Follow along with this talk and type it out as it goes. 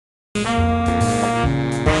You're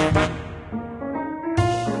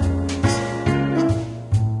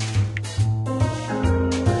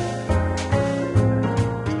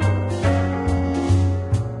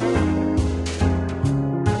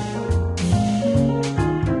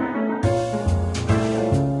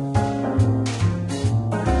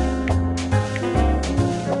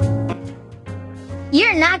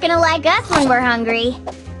not gonna like us when we're hungry.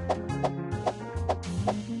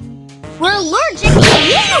 We're allergic to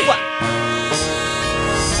you!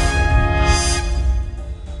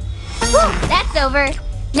 Whew, that's over.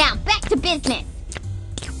 Now, back to business.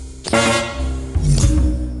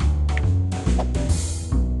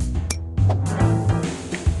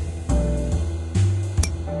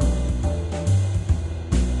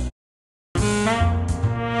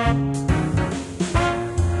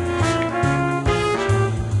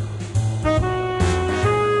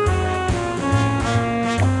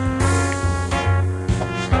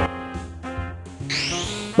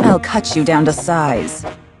 I'll cut you down to size.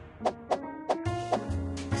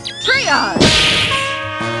 Triage!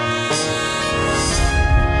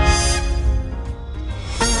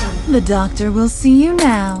 The doctor will see you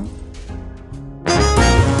now.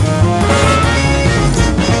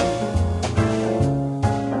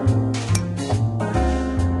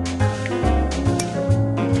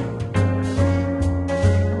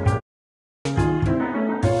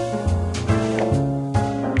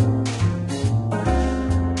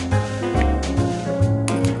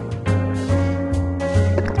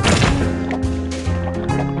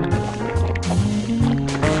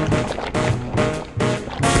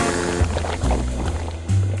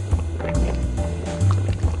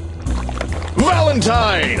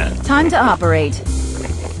 Valentine! Time to operate.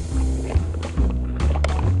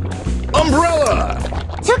 Umbrella!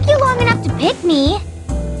 Took you long enough to pick me.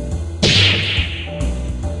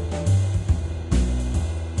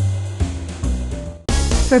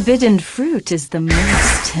 Forbidden fruit is the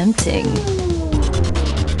most tempting.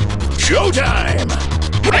 Showtime!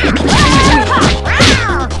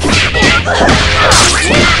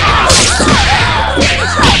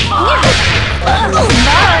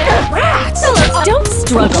 Don't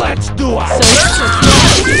struggle. Let's do it!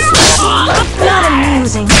 Not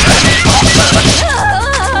amusing.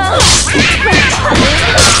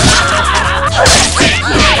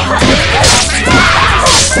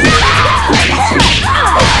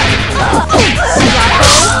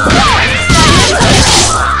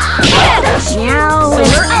 Now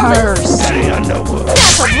it's hers. Stay underwood.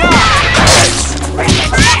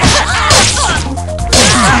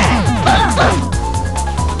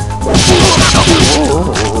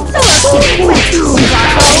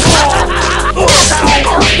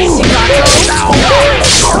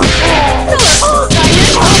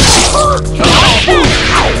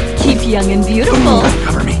 Keep young and beautiful.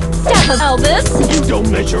 Cover me. Elvis. You don't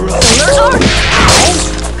measure up.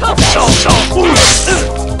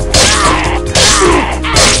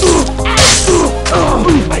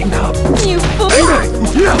 Lighten up. You fool.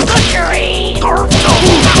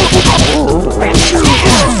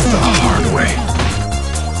 The hard way.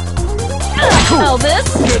 Elvis.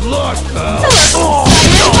 Good luck.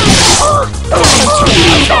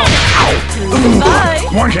 Bye.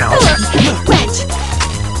 One count.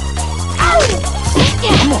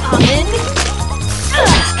 Amen.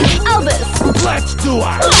 Elvis. Let's do it.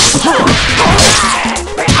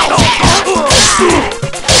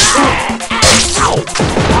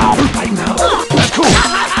 Lighten up. That's cool.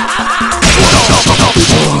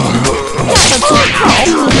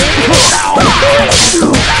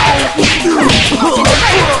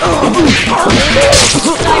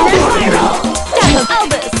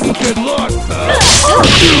 Good luck.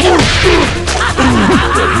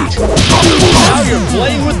 Now you're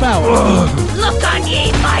playing with power. Look on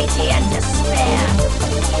ye, mighty and despair.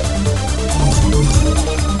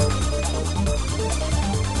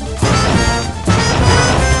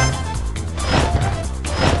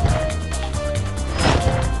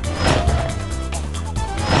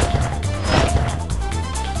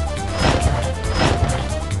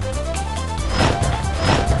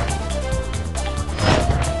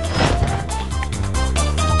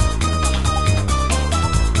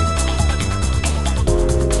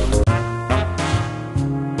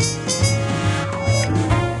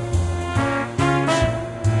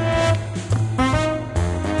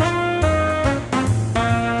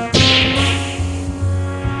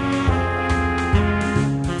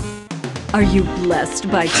 Are you blessed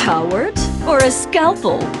by coward or a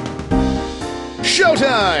scalpel?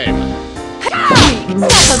 Showtime!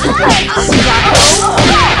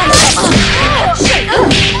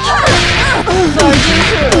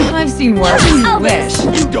 I've seen worse.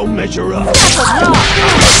 You don't measure up.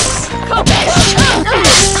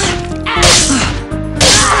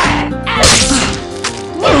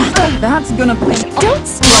 That's gonna play. Don't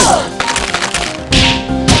struggle.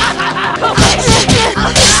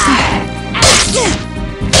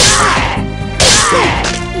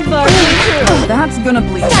 That's gonna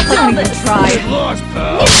bleed. Don't even try. Get lost,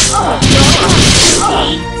 pal.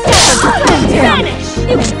 Vanish.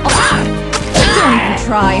 Don't even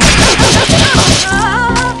try.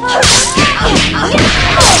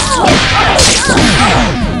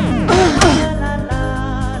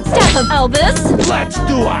 Step of Elvis. Let's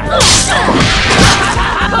do it.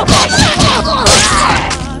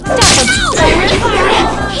 Step of Cyrus.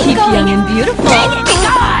 Keep young and beautiful.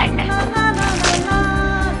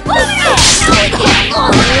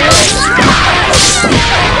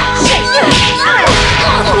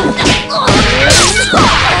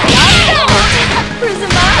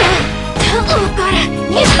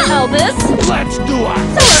 Elvis. Let's do it.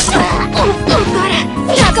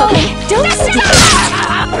 Keep going. Don't stop.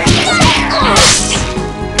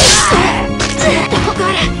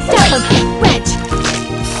 Step of Wedge.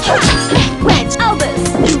 Wedge. Elvis.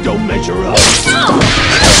 You don't measure up.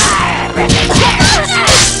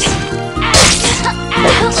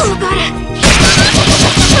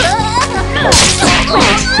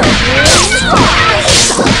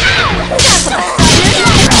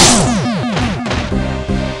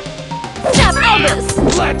 Step Elvis.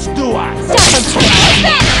 Let's do it. Step of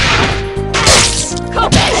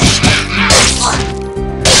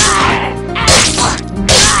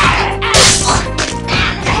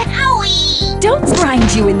Don't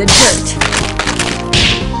grind you in the dirt.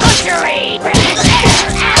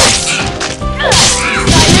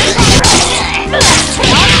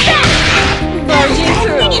 Barging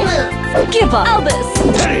through. Give up. Elvis.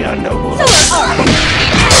 Hey, I know.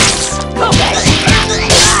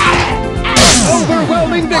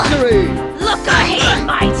 Overwhelming victory! Look ahead,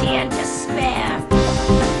 mighty and despair.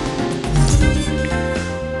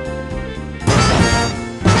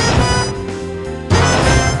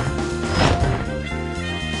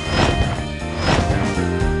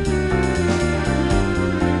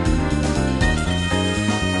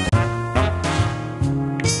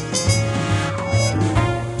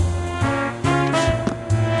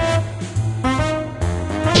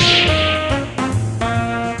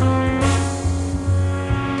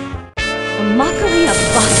 Mockery of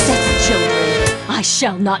Bastet's children. I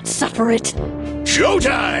shall not suffer it.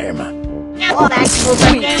 Showtime! Now back to the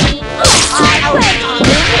game.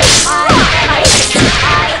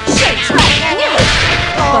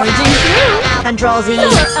 Barging through. Control Z.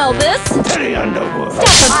 Elvis. Hey, I know. Step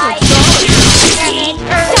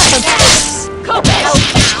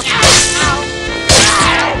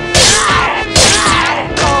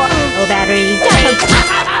Oh, battery.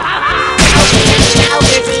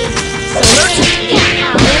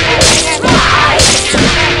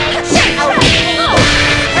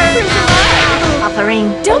 Offering.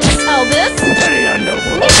 Don't Elvis. Hey, I know.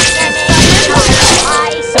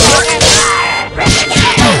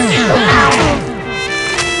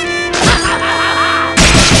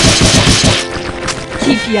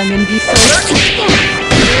 Keep young and be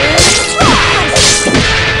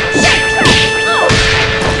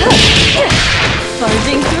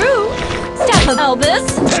Barging through. Step of Elvis.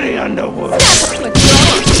 Hey, I know.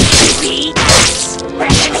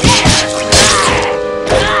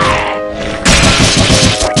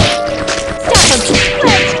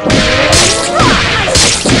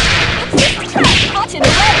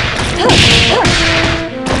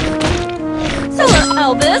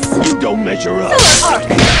 Elvis. You don't measure up.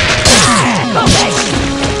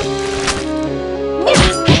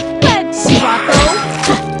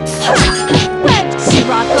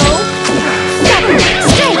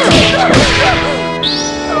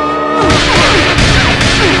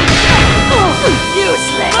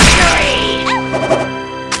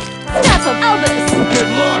 Get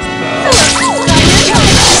lost, pal.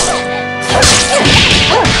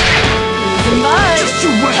 Just you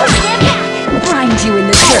wait. Grind you in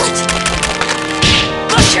the dirt.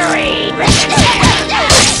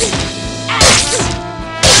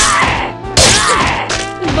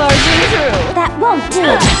 Barging through. That won't do.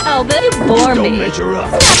 Elvis, you bore Don't me. measure up.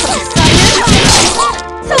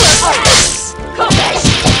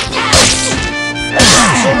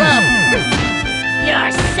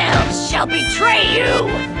 Yourselves shall betray you!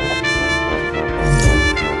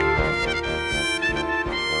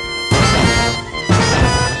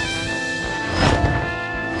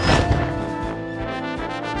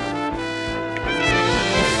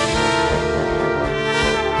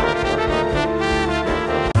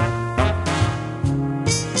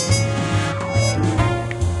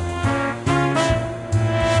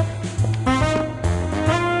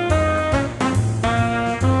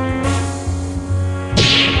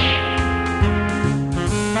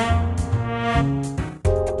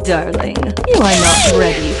 darling. You are not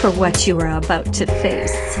ready for what you are about to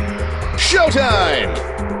face. Showtime!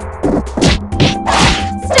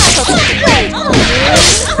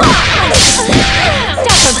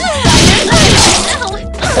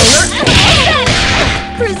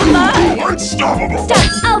 Unstoppable! Step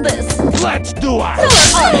Albus! Let's do it!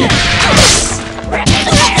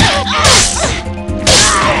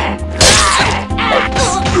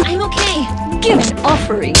 I'm okay. Give an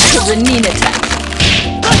offering to Renina Tap.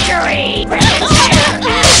 Butchery!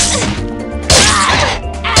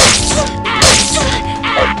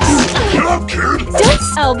 Get up, kid! Don't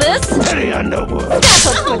Albus! Hey, Underwood!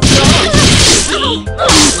 Step up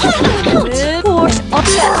Port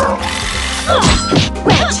offset.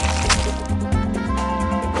 Wedge.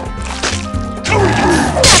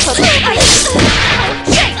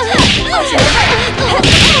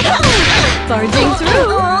 Barging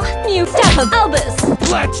through. New step of Albus.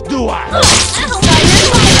 Let's do it! Step of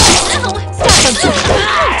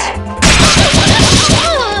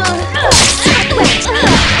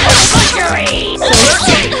Butchery!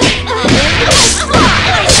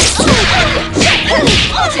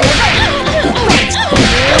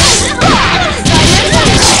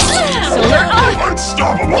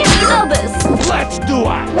 Unstoppable! Albus. Let's do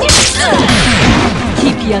it!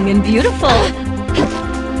 Keep young and beautiful.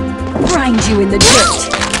 Grind you in the dirt.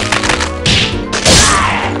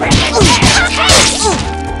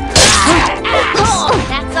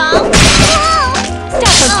 That's all.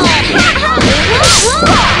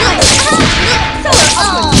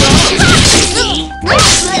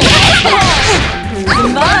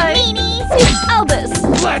 Bye. Albus.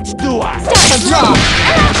 Let's do it! Step of draw.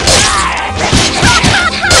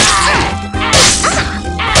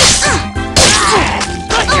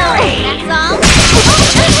 Butchery!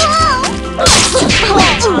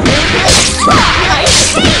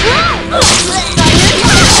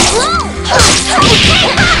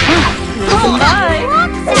 Bye.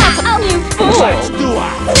 You fool. Let's do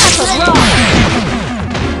it! Step of draw.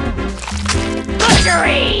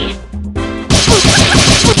 Butchery!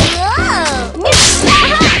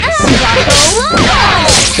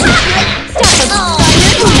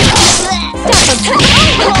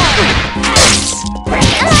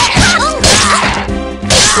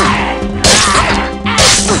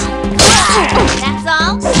 That's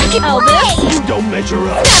all. Albus. You don't measure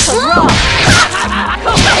up! Step of draw.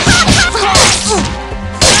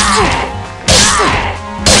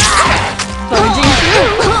 Barging through.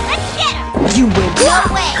 Let's get her. You will No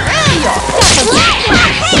way.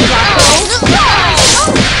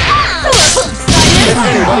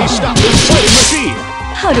 Everybody stop this fighting machine!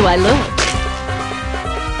 How do I look?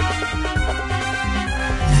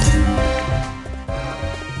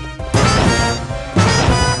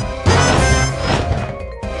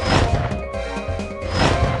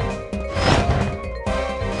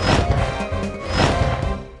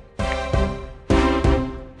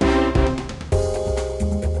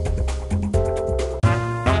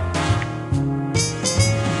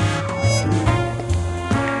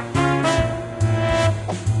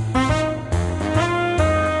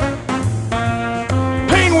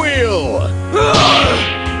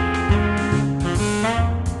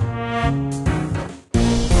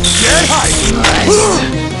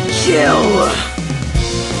 Kill!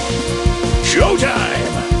 Showtime!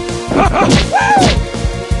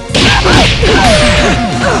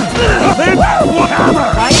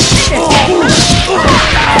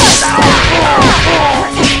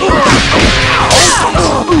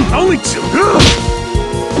 Only two!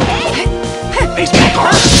 Baseball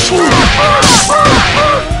card!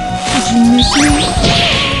 Did you miss me?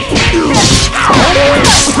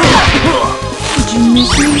 Did you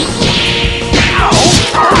miss me?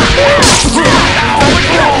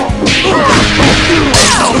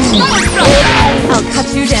 I'll cut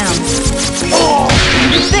you down.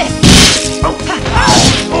 This.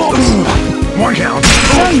 One count!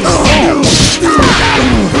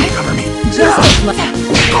 Cover me! Just look.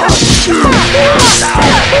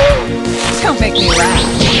 Don't make me laugh.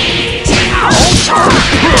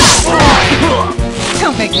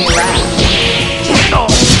 Don't make me laugh.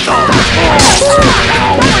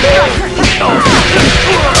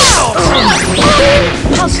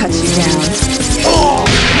 I'll cut you down.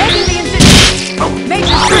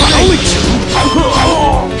 Only two!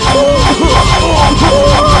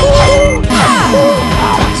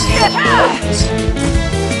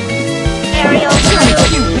 Aerial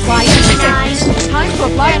Time to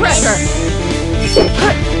apply pressure.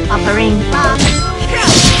 offering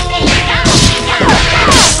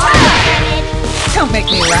Don't make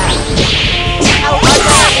me laugh. Oh,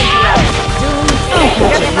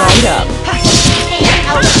 Right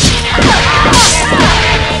up.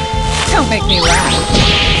 make me laugh.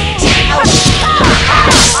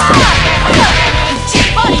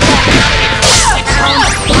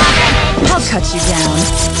 I'll cut you down.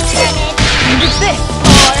 And it's this.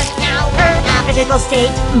 Critical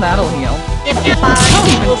state. That'll heal. If the body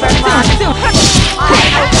overclocked.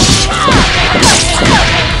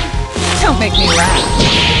 Don't make me laugh.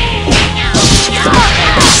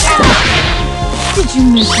 Did you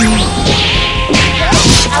miss me?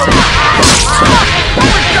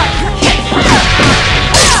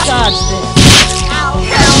 Dodge this.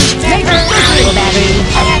 Major surgery battery.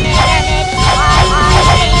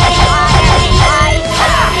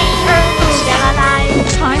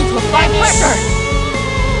 Time to apply pressure.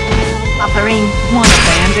 Buffering. Want a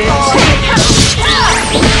bandage?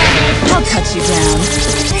 I'll cut you down.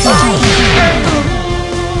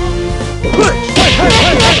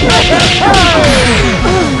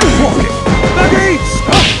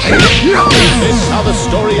 Is this how the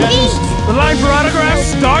story ends? The line for autographs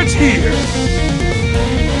starts here.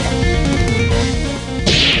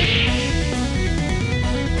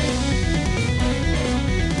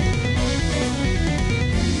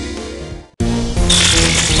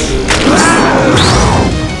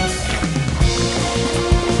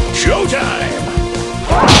 Showtime!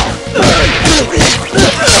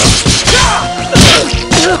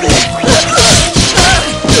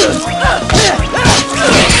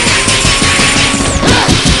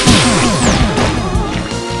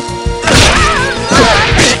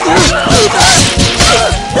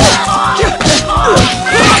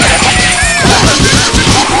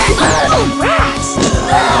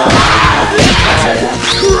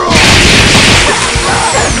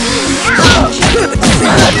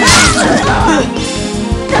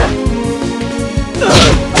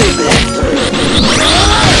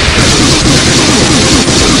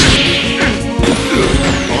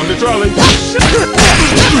 On the trolley.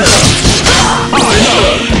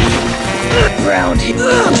 Round here.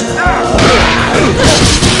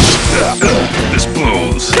 This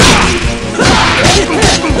blows.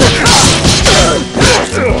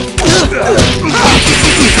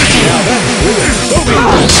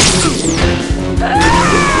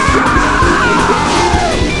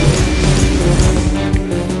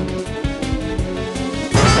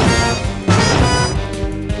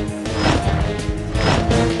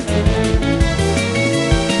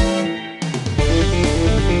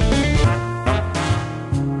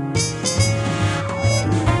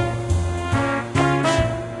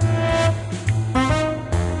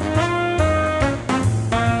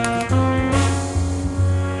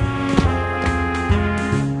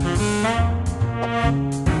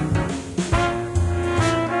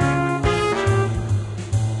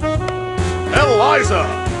 Eliza!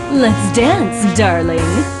 Let's dance, darling.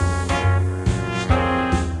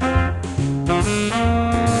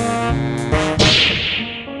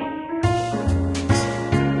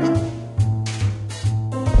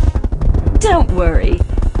 Don't worry.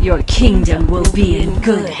 Your kingdom will be in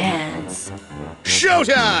good hands.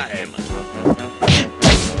 Showtime!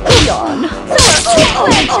 Leon!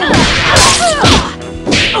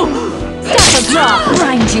 Stop a draw!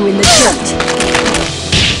 Grind you in the dirt!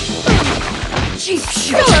 Cheap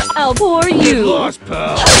shot! I'll pour you! Lost,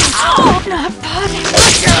 pal!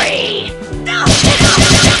 Butchery!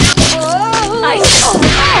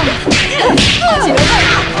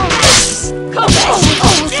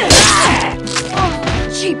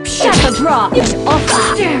 Cheap shot! Stop a draw! It's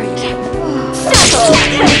awful daring!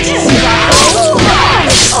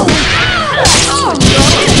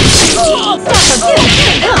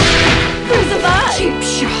 Cheap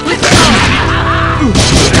shot!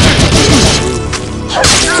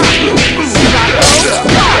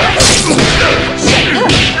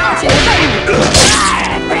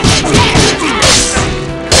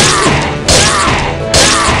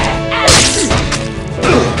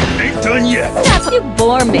 Ain't done yet! You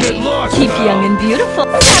bore me. Keep young and beautiful.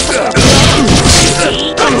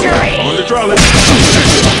 On the trolley!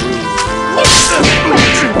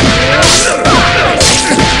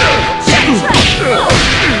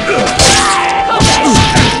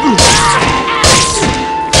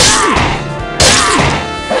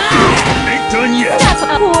 Ain't done yet!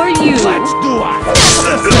 For you. Let's do it!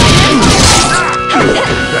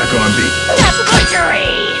 Back on beat. Butchery!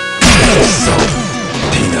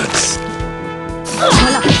 Peanuts.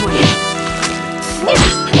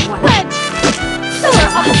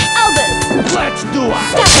 Albus. Let's do it!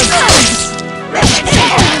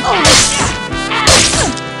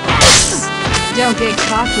 Don't get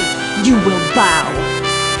cocky. You will bow.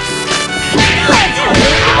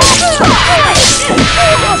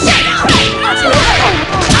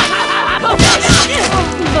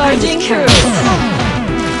 Barging through.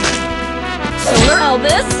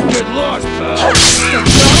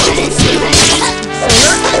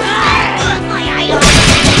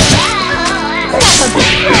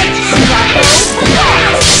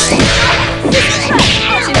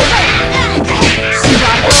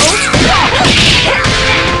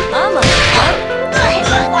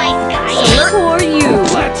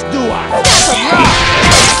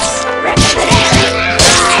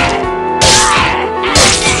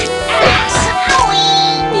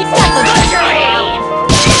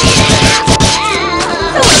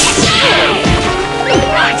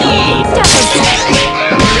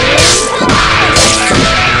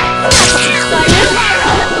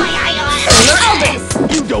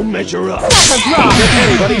 don't measure up. Can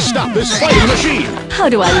anybody stop this fighting machine? How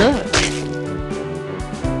do I look?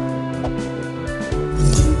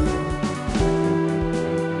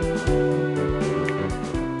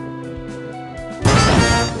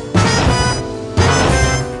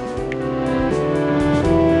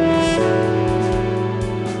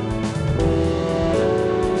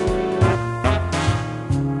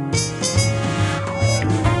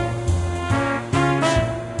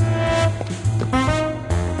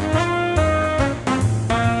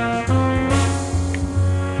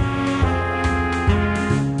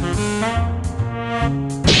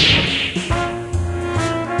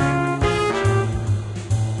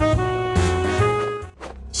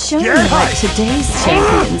 Show me what today's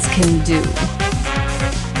champions can do.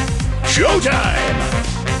 Showtime!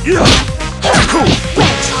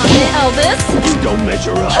 Elvis! You don't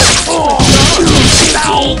measure up.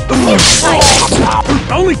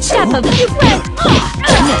 Only step of you went.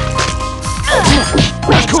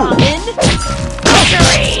 Common.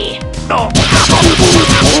 Victory!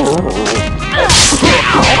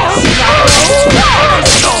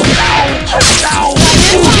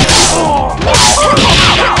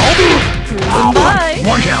 Bye.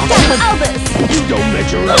 One count. Elvis! You don't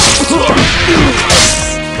measure up. Let's do it.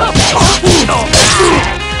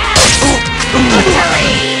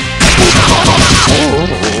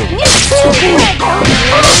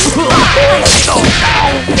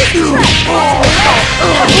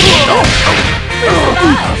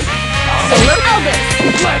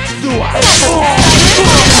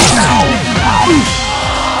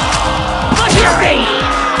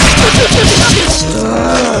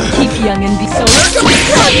 Keep young and be solar.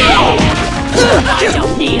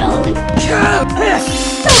 Don't kneel. Elvis!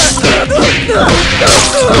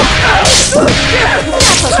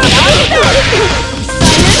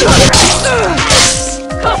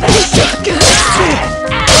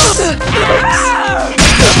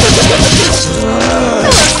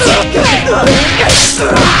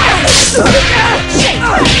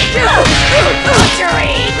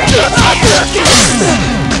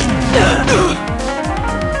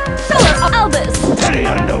 Hey, I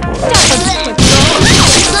know what.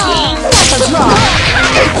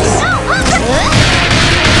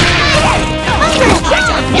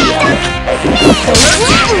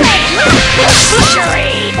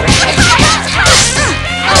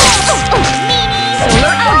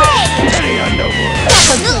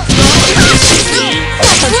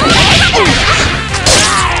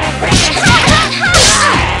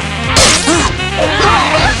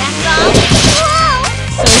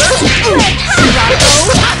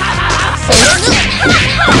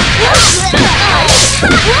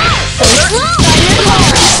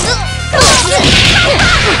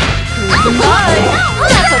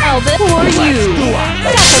 Elvis, for you!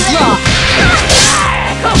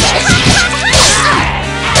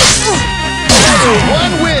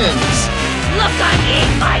 One wins. Look on me,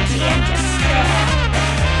 mighty and despair.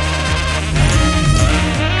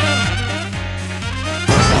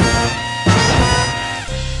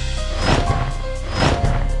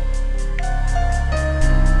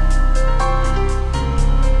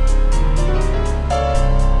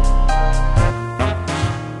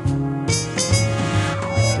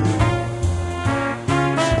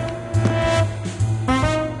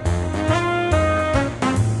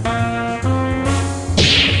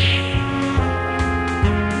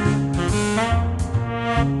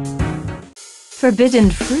 Forbidden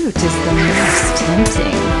fruit is the most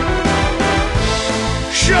tempting.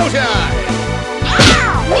 Showtime!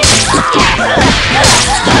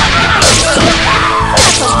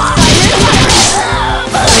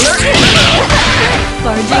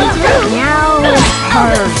 Barging through. Now,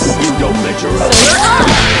 Hers. You don't measure up.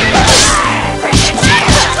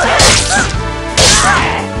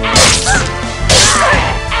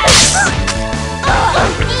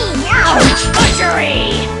 Butchery!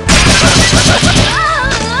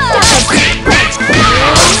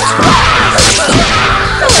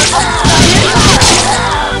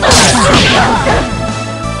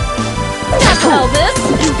 Elvis.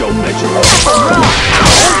 You don't measure up.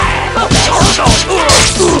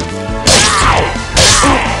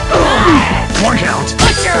 One count.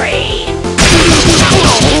 Butchery!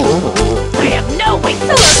 I have no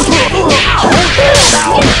weakness.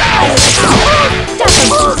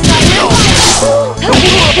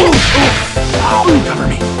 Cover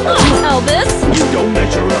me. Elvis. You don't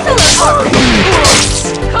measure up. Cover me.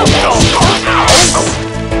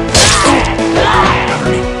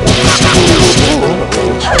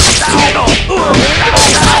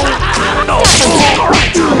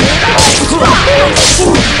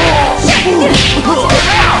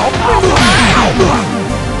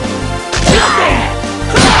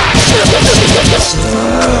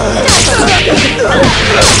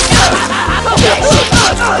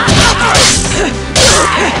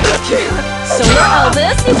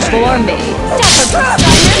 before me.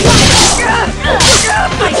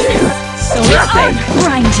 Solar I'll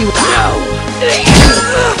grind you out.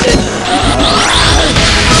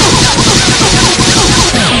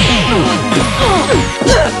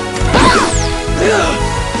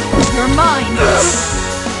 You're mine.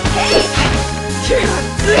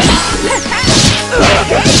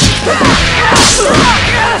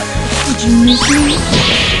 Did you miss me?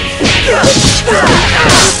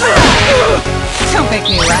 Don't make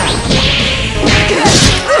me laugh.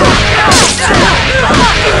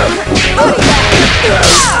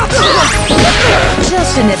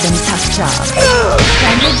 Just an even tough job.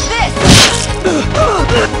 Damage this!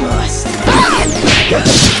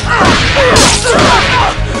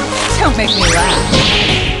 Don't make me laugh.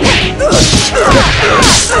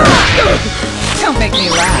 Don't make me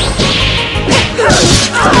laugh.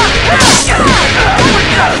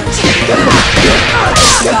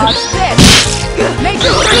 Dodge this! Make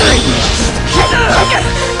it free!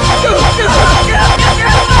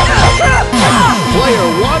 Player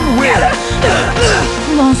one wins.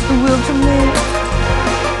 Lost the will to live.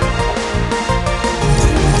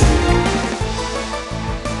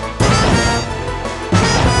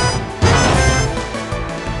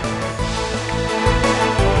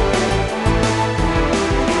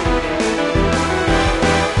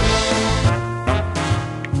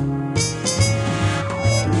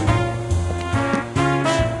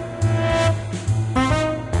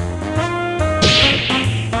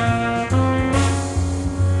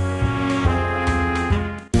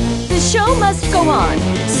 The show must go on,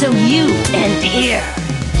 so you end here.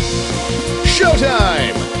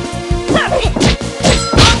 Showtime.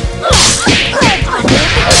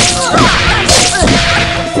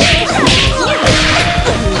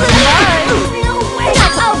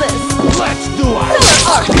 Let's do it.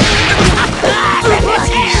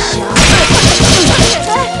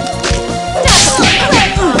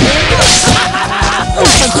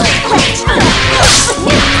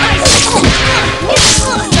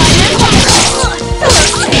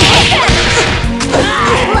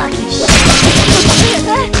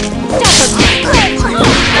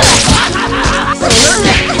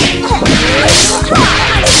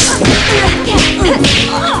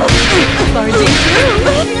 Barging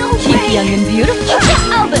through. Keep young and beautiful.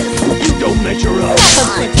 You don't measure up.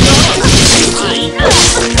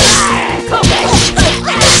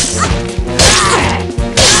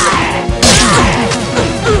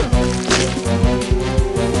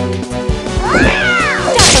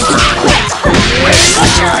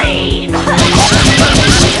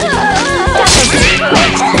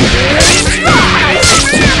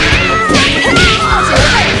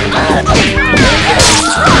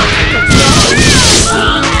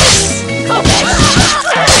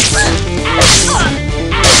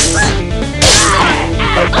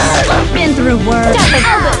 Been through worse.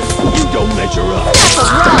 You don't measure up.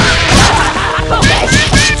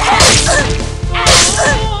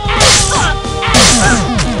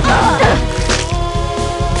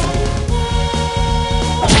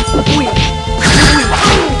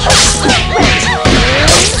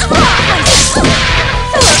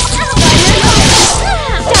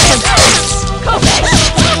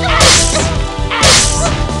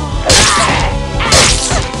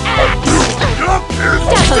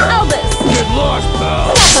 Get lost,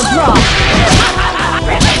 pal.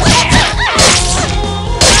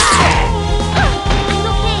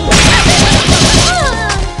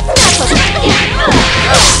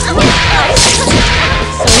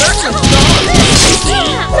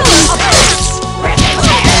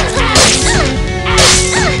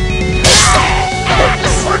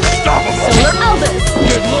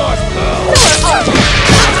 Get lost, pal.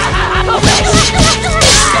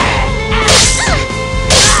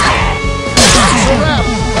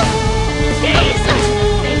 Gaze into the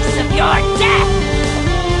face of your death!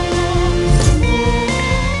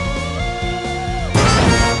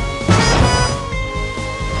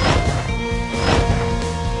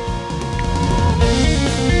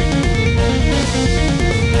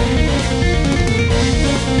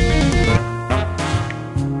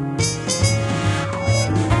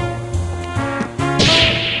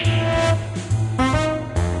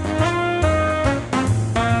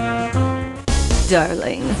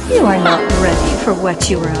 Darling, you are not ready for what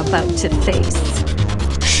you are about to face.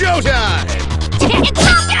 Showtime.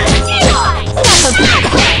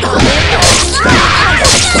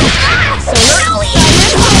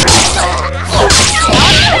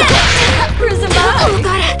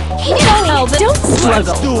 Don't struggle.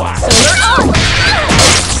 Let's do it.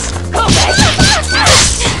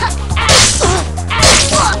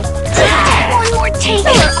 One more take.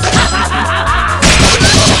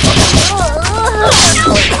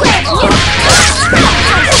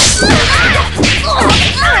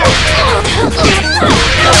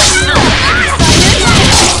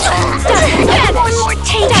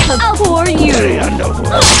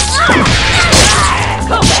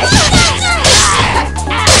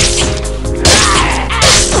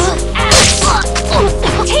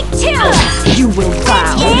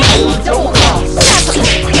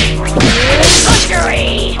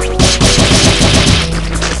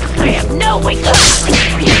 wake up!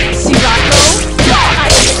 Sirocco!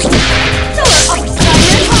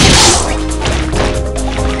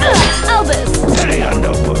 Albus! Hey, I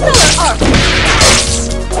know what. Solar Arc!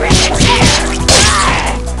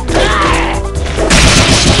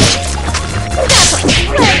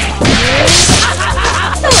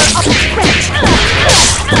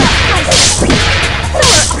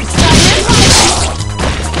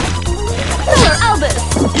 Solar Albus!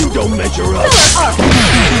 You don't measure up. Solar Arc!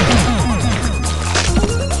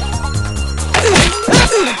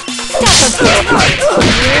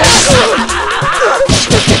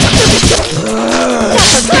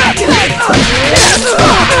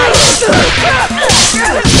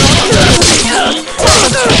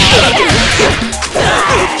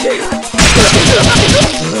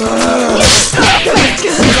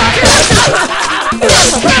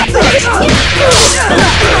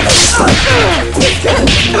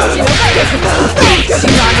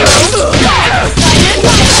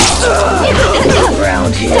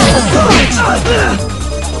 Around here.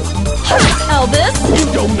 Albus! You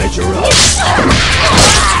don't measure up.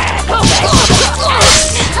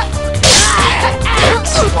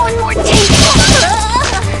 One more take.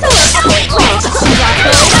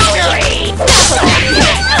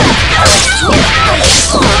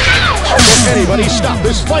 Can anybody stop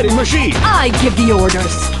this fighting machine? I give the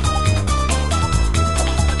orders.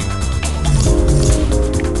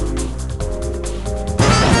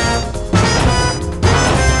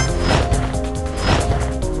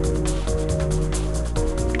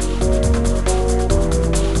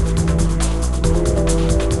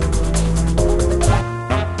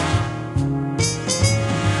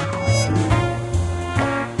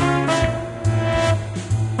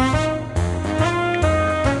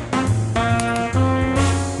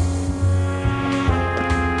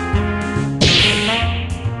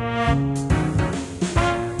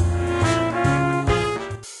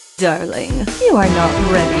 Darling, you are not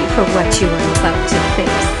ready for what you are about to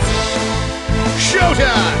face.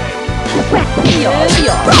 Showtime!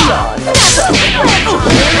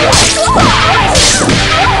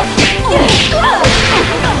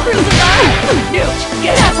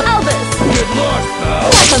 Get lost,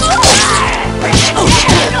 pal.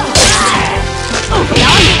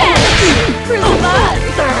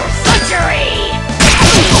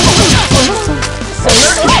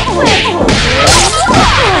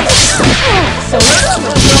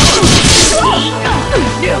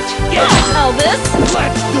 Elvis!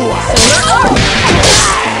 Let's do it.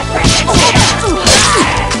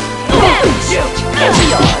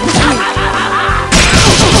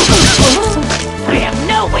 I have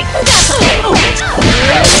no way.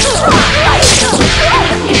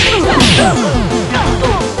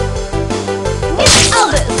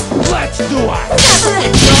 Let's do it.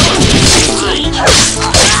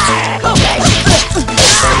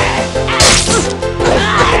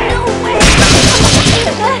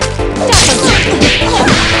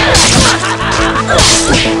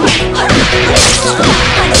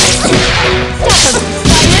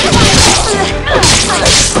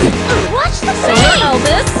 Watch the Solar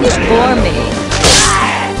Elvis! For me.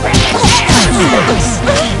 Elvis!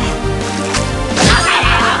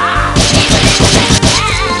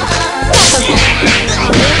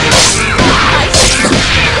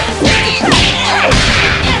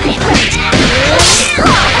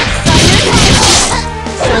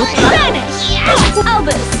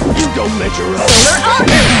 You don't measure up.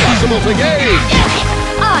 Impossible to gauge!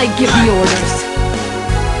 I give the orders.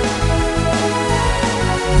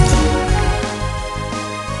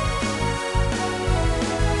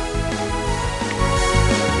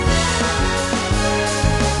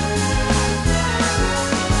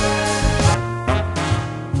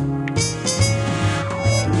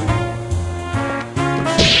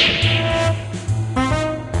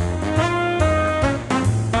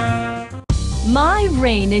 My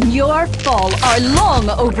reign and your fall are long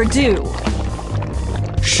overdue.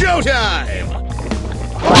 Showtime!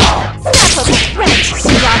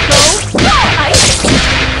 Sirocco!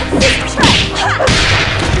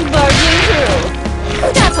 Barging through.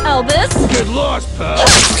 Step Elvis! Get lost, pal.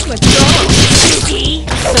 Let's go!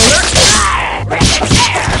 Solar!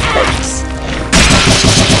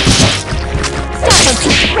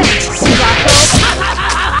 Sirocco! Solar!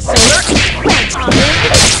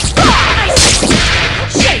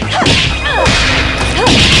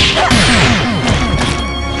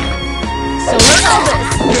 Solar Elvis!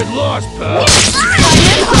 Get lost, pal.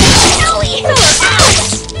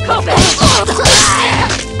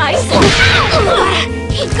 Ice!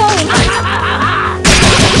 Keep going.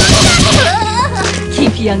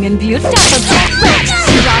 Keep young and beautiful.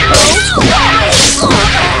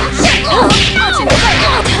 Sirocco!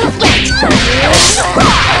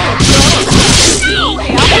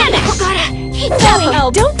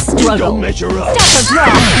 struggle. Don't measure up. Step a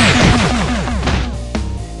drop.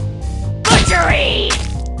 Butchery!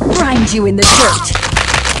 Grind you in the dirt.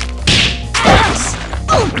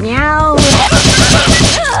 Meow.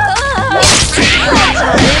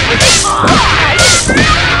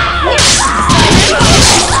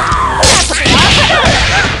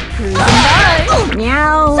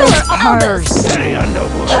 Meow. It's hers. Hey,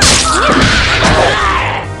 underwood.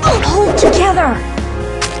 Hold together.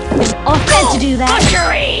 Off meant to do that.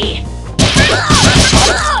 Butchery!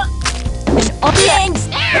 Thanks.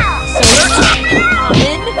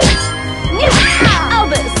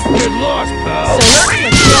 Albus. Get lost, pal.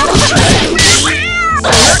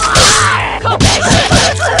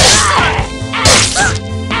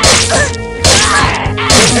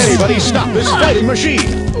 Anybody stop this fighting machine?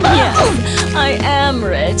 Yes, I am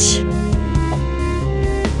rich.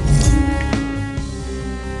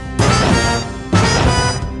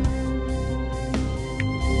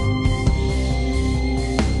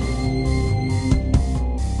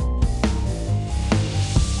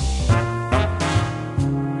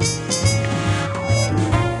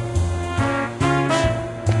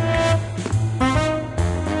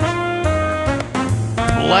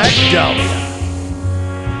 Black Dahlia.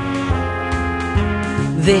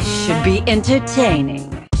 This should be entertaining.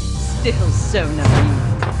 Still so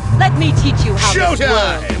naive. Let me teach you how this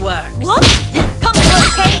Showtime! world works. What? Come on,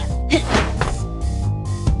 okay?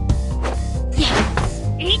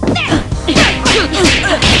 Eat that.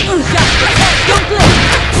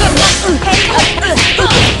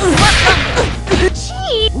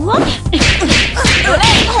 Gee. What?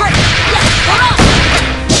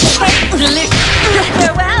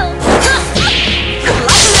 Farewell.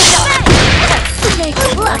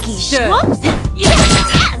 Lucky Sure. schwoops.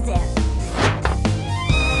 Has it.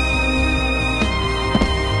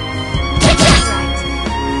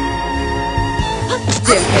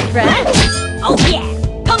 Still good friend? Oh yeah.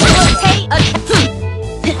 Come on, okay?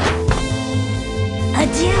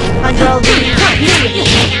 Adieu.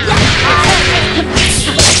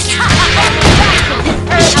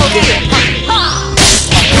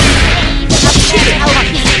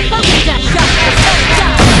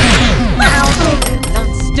 Not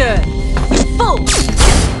stirred. Fool.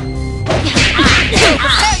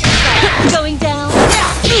 Going down.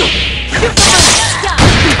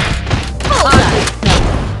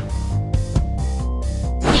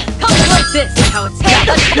 This is how it's done.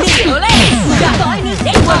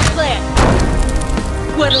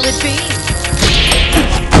 What'll it be?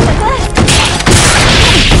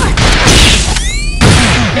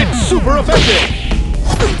 It's super effective!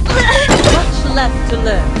 Much left to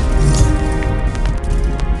learn.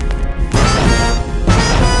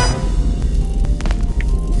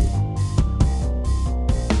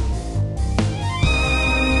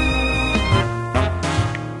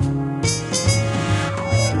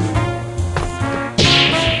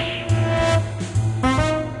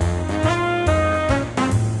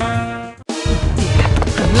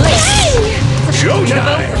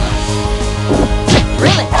 Showtime!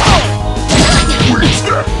 Really?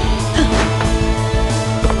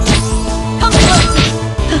 Come close.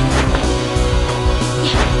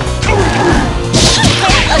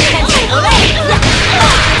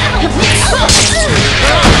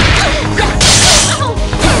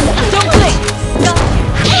 Don't blink.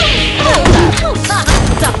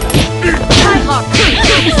 Stop. Time off.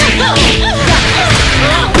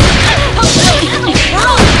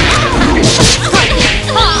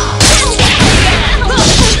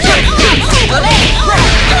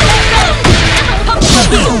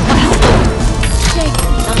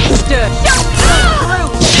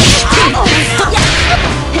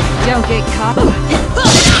 Don't get caught.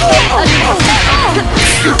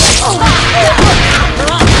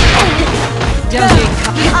 Don't get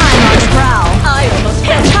caught. I'm on the prowl. I almost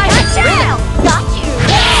had Down. Got you.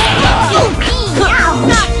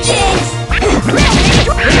 Not this.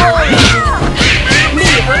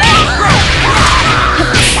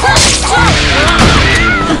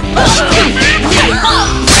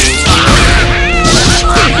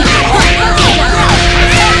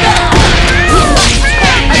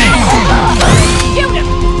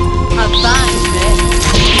 A fine bit.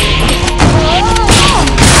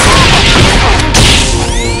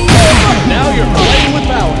 Now you're playing with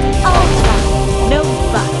power. No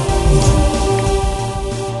fuss.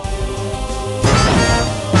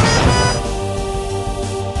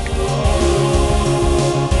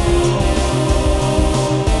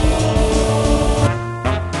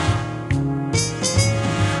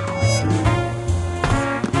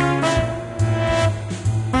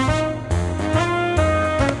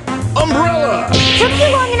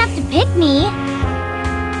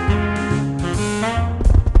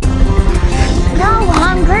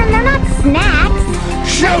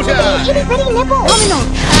 itty bitty nipple.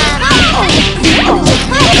 Domino.